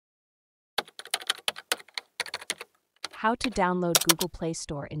How to download Google Play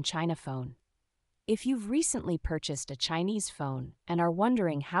Store in China phone. If you've recently purchased a Chinese phone and are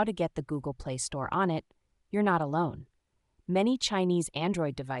wondering how to get the Google Play Store on it, you're not alone. Many Chinese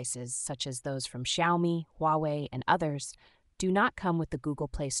Android devices, such as those from Xiaomi, Huawei, and others, do not come with the Google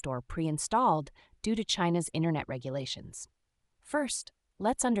Play Store pre-installed due to China's internet regulations. First,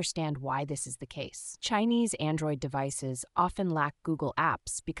 let's understand why this is the case. Chinese Android devices often lack Google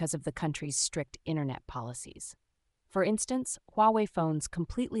apps because of the country's strict internet policies. For instance, Huawei phones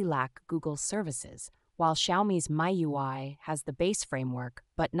completely lack Google's services, while Xiaomi's MyUI has the base framework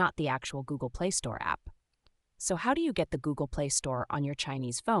but not the actual Google Play Store app. So how do you get the Google Play Store on your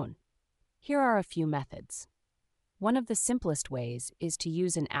Chinese phone? Here are a few methods. One of the simplest ways is to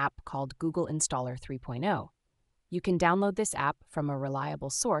use an app called Google Installer 3.0. You can download this app from a reliable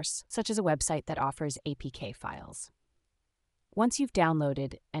source, such as a website that offers APK files. Once you've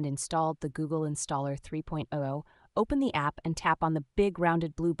downloaded and installed the Google Installer 3.0, open the app and tap on the big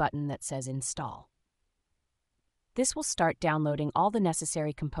rounded blue button that says Install. This will start downloading all the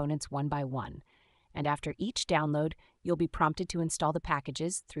necessary components one by one, and after each download, you'll be prompted to install the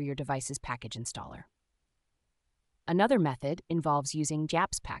packages through your device's package installer. Another method involves using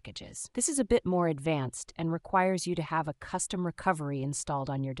JAPS packages. This is a bit more advanced and requires you to have a custom recovery installed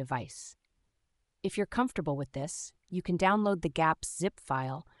on your device. If you're comfortable with this, you can download the GAPS zip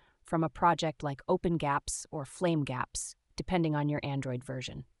file from a project like OpenGAPS or FlameGAPS, depending on your Android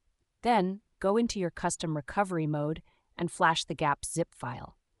version. Then, go into your custom recovery mode and flash the GAPS zip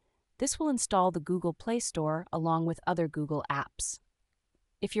file. This will install the Google Play Store along with other Google apps.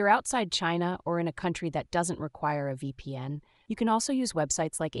 If you're outside China or in a country that doesn't require a VPN, you can also use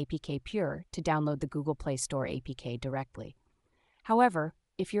websites like APK Pure to download the Google Play Store APK directly. However,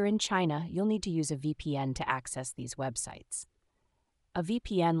 if you're in China, you'll need to use a VPN to access these websites. A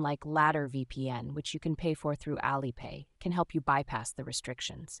VPN like Ladder VPN, which you can pay for through Alipay, can help you bypass the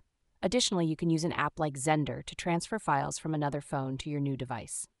restrictions. Additionally, you can use an app like Zender to transfer files from another phone to your new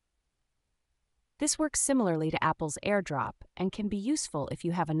device. This works similarly to Apple's AirDrop and can be useful if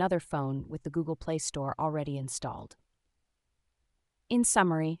you have another phone with the Google Play Store already installed. In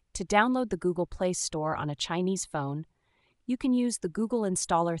summary, to download the Google Play Store on a Chinese phone, you can use the Google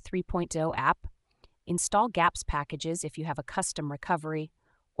Installer 3.0 app, install GAPS packages if you have a custom recovery,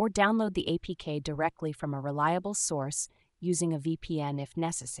 or download the APK directly from a reliable source using a VPN if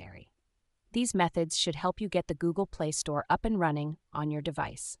necessary. These methods should help you get the Google Play Store up and running on your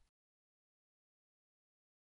device.